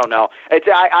I don't know.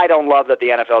 I don't love that the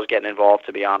NFL is getting involved,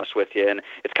 to be honest with you, and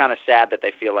it's kind of sad that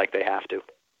they feel like they have to.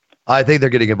 I think they're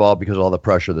getting involved because of all the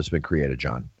pressure that's been created,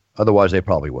 John. Otherwise, they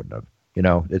probably wouldn't have.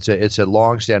 It's a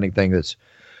long-standing thing that's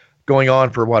going on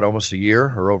for almost a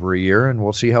year or over a year, and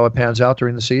we'll see how it pans out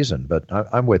during the season. But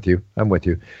I'm with you.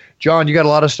 John, you got a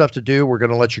lot of stuff to do. We're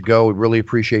going to let you go. We really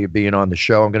appreciate you being on the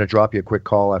show. I'm going to drop you a quick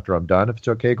call after I'm done, if it's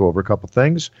okay. Go over a couple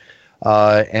things.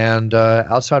 And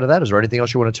outside of that, is there anything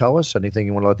else you want to tell us? Anything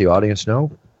you want to let the audience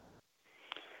know?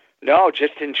 No,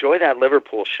 just enjoy that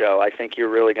Liverpool show. I think you're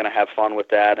really going to have fun with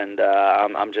that, and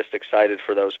I'm just excited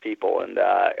for those people. And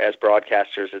as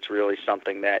broadcasters, it's really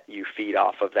something that you feed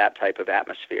off of, that type of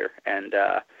atmosphere. And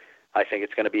I think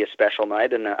it's going to be a special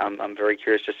night, and I'm very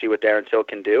curious to see what Darren Till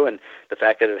can do. And the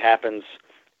fact that it happens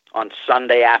on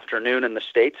Sunday afternoon in the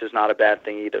States is not a bad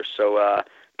thing either. So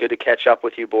good to catch up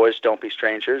with you boys. Don't be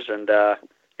strangers, and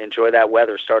enjoy that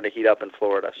weather. It's starting to heat up in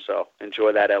Florida, so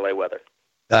enjoy that LA weather.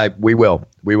 We will,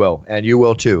 and you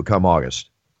will too. Come August,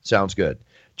 sounds good.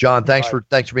 John, thanks for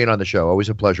being on the show. Always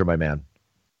a pleasure, my man.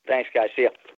 Thanks, guys. See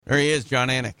ya. There he is, John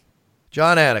Anik.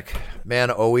 John Anik,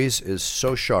 man, always is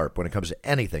so sharp when it comes to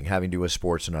anything having to do with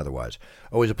sports and otherwise.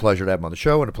 Always a pleasure to have him on the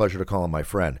show and a pleasure to call him my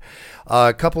friend.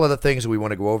 A couple other things that we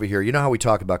want to go over here. You know how we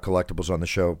talk about collectibles on the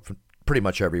show pretty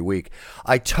much every week.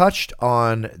 I touched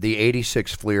on the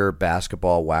 86 Fleer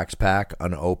basketball wax pack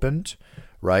unopened,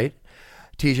 right?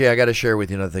 TJ, I got to share with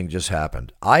you another thing just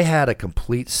happened. I had a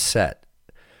complete set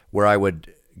where I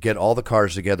would get all the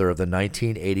cards together of the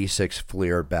 1986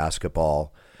 Fleer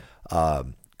basketball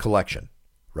collection,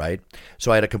 right?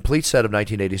 So I had a complete set of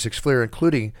 1986 Fleer,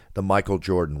 including the Michael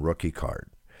Jordan rookie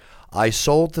card. I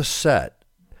sold the set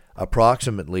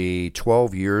approximately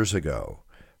 12 years ago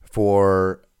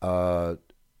for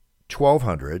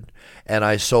 $1,200, and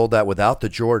I sold that without the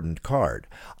Jordan card.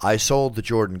 I sold the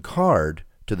Jordan card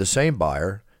to the same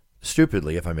buyer,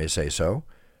 stupidly, if I may say so,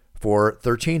 for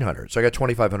 $1,300. So I got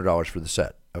 $2,500 for the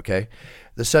set, okay?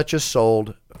 The set just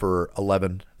sold for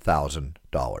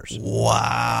 $11,000.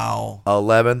 Wow.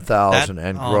 $11,000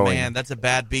 and growing. Oh, man, that's a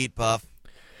bad beat, Buff.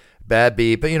 Bad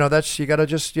beat, but, that's, you got to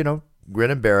just,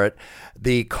 grin and bear it.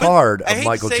 The card of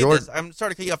Michael Jordan. I'm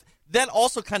sorry to cut you off. That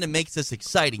also kind of makes this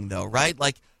exciting, though, right?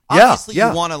 Like, obviously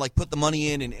you want to, put the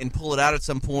money in and pull it out at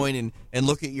some point and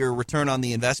look at your return on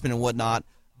the investment and whatnot.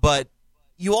 But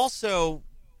you also,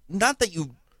 not that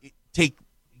you take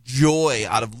joy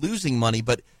out of losing money,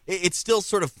 but it's still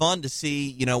sort of fun to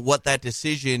see, what that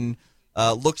decision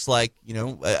looks like,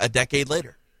 a decade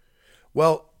later.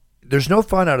 Well, there's no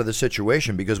fun out of the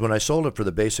situation because when I sold it for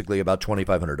basically about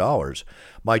 $2,500,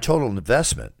 my total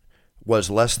investment was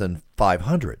less than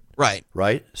 $500. Right.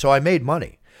 Right? So I made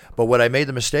money. But what I made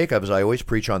the mistake of is I always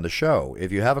preach on the show,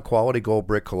 if you have a quality gold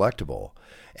brick collectible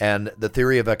and the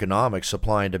theory of economics,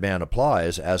 supply and demand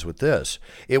applies, as with this,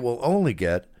 it will only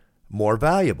get more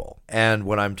valuable. And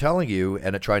when I'm telling you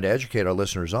and trying to educate our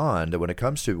listeners on that when it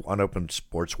comes to unopened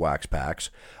sports wax packs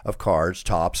of cards,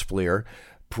 Topps, Fleer,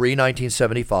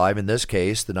 pre-1975, in this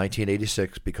case, the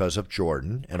 1986 because of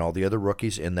Jordan and all the other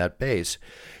rookies in that base,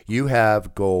 you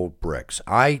have gold bricks.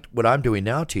 What I'm doing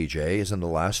now, TJ, is in the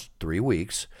last 3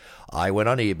 weeks, I went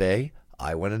on eBay,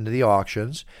 I went into the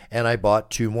auctions, and I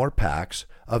bought 2 more packs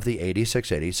of the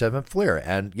 86-87 Fleer.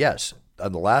 And yes, the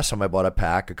last time I bought a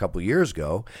pack a couple years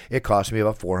ago, it cost me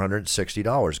about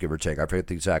 $460, give or take. I forget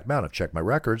the exact amount. I've checked my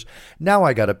records. Now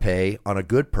I got to pay on a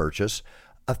good purchase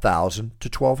 $1,000 to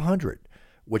 $1,200.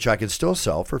 Which I can still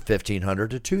sell for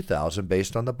 $1,500 to $2,000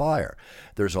 based on the buyer.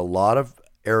 There's a lot of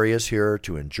areas here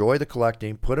to enjoy the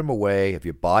collecting, put them away. If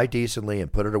you buy decently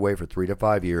and put it away for 3 to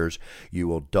 5 years, you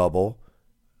will double,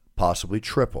 possibly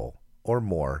triple or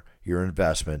more your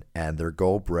investment. And they're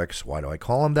gold bricks. Why do I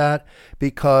call them that?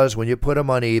 Because when you put them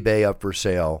on eBay up for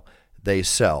sale, they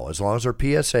sell as long as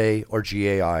they're PSA or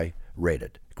GAI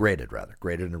graded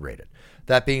and rated.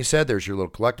 That being said, there's your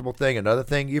little collectible thing. Another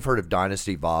thing, you've heard of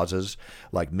dynasty vases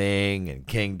like Ming and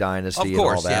King Dynasty and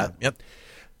all that. Yeah. Yep.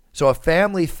 So a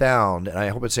family found, and I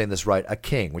hope I'm saying this right, a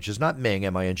king, which is not Ming,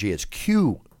 M-I-N-G, it's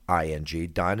Q-I-N-G,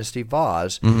 dynasty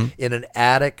vase, in an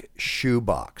attic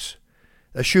shoebox.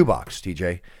 A shoebox,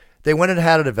 TJ. They went and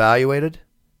had it evaluated,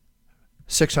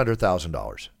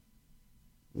 $600,000.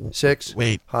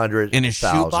 $600,000. In a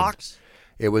shoebox?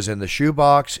 It was in the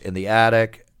shoebox, in the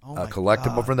attic. Oh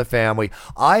collectible from the family.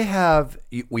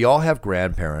 We all have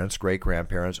grandparents,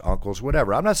 great-grandparents, uncles,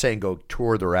 whatever. I'm not saying go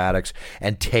tour their attics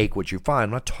and take what you find.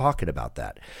 I'm not talking about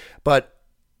that. But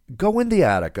go in the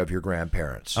attic of your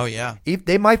grandparents. Oh, yeah.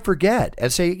 They might forget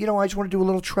and say, I just want to do a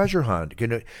little treasure hunt.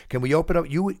 Can we open up?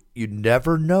 You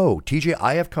never know. TJ,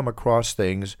 I have come across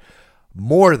things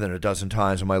more than a dozen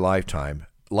times in my lifetime,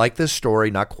 like this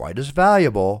story, not quite as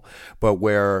valuable, but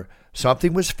where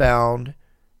something was found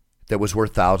that was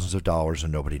worth thousands of dollars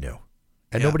and nobody knew.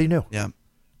 Nobody knew. Yeah.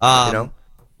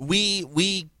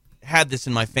 We had this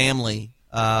in my family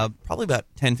probably about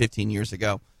 10, 15 years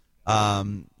ago.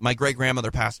 My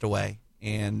great-grandmother passed away,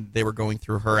 and they were going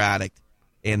through her attic,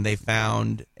 and they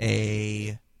found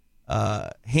a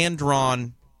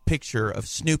hand-drawn picture of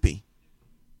Snoopy.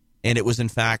 And it was, in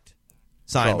fact,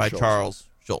 signed by Charles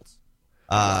Schulz.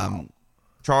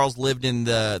 Charles lived in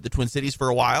the Twin Cities for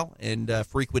a while and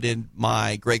frequented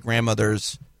my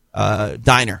great-grandmother's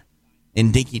diner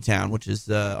in Dinkytown, which is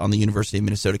on the University of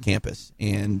Minnesota campus.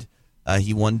 And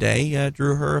he one day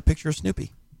drew her a picture of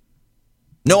Snoopy.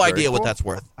 No idea what that's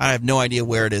worth. I have no idea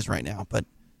where it is right now, but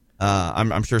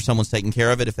I'm sure someone's taking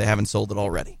care of it if they haven't sold it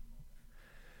already.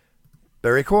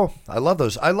 Very cool. I love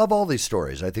those. I love all these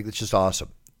stories. I think it's just awesome.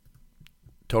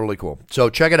 Totally cool. So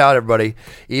check it out, everybody.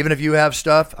 Even if you have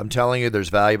stuff, I'm telling you, there's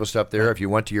valuable stuff there. If you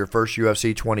went to your first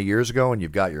UFC 20 years ago and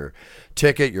you've got your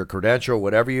ticket, your credential,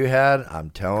 whatever you had, I'm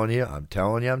telling you.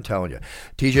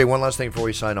 TJ, one last thing before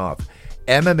we sign off.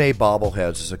 MMA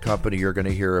Bobbleheads is a company you're going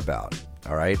to hear about.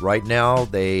 All right. Right now,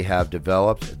 they have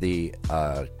developed the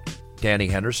Danny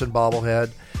Henderson bobblehead.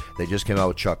 They just came out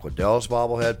with Chuck Liddell's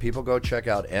bobblehead. People go check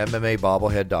out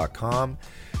MMAbobblehead.com.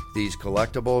 These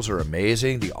collectibles are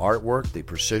amazing. The artwork, the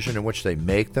precision in which they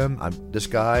make them. This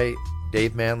guy,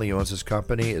 Dave Manley, who owns this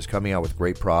company, is coming out with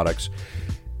great products.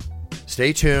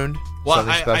 Stay tuned.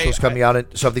 Something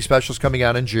special's coming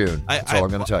out in June. That's all I'm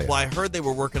going to tell you. Well, I heard they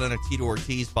were working on a Tito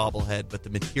Ortiz bobblehead, but the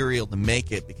material to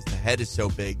make it, because the head is so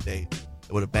big, they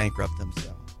would have bankrupted them,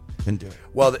 so couldn't do it.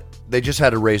 Well, they just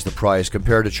had to raise the price.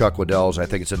 Compared to Chuck Liddell's, I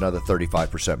think it's another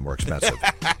 35% more expensive.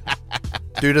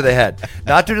 Due to the head.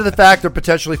 Not due to the fact they're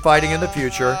potentially fighting in the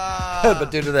future,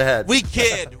 but due to the head. We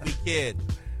kid.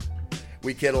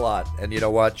 We kid a lot. And you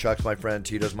know what? Chuck's my friend.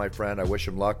 Tito's my friend. I wish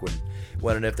him luck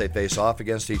when and if they face off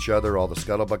against each other. All the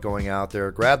scuttlebutt going out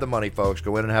there. Grab the money, folks.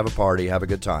 Go in and have a party. Have a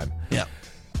good time. Yeah.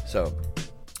 So,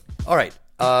 all right.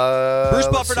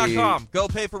 BruceBuffer.com. Go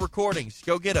pay for recordings.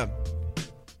 Go get them.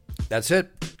 That's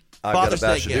it. I've Father's got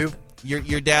a batch Day to do.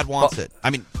 Your dad wants it. I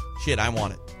mean, shit, I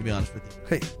want it, to be honest with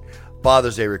you. Hey.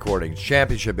 Father's Day recordings,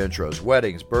 championship intros,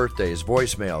 weddings, birthdays,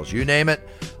 voicemails, you name it,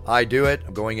 I do it.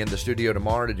 I'm going in the studio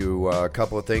tomorrow to do a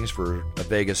couple of things for a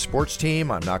Vegas sports team.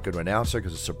 I'm not going to announce it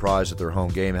because it's a surprise at their home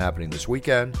game happening this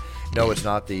weekend. No, it's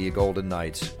not the Golden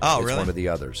Knights. Oh, it's really? One of the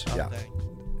others. Oh, yeah.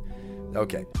 dang.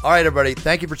 Okay. All right, everybody.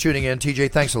 Thank you for tuning in.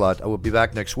 TJ, thanks a lot. I will be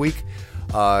back next week.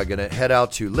 Going to head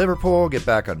out to Liverpool, get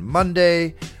back on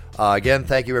Monday. Again,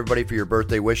 thank you, everybody, for your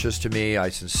birthday wishes to me. I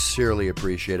sincerely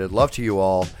appreciate it. Love to you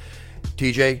all.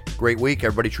 TJ, great week.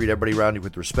 Everybody treat everybody around you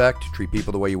with respect. Treat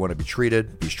people the way you want to be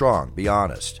treated. Be strong. Be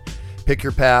honest. Pick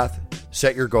your path.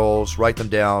 Set your goals. Write them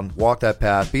down. Walk that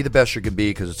path. Be the best you can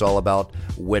be, because it's all about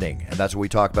winning. And that's what we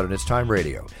talk about in It's Time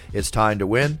Radio. It's time to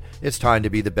win. It's time to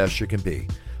be the best you can be.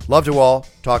 Love to all.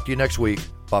 Talk to you next week.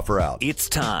 Buffer out. It's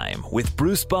Time with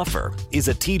Bruce Buffer is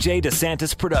a TJ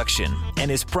DeSantis production and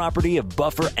is property of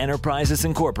Buffer Enterprises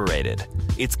Incorporated.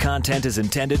 Its content is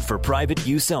intended for private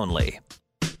use only.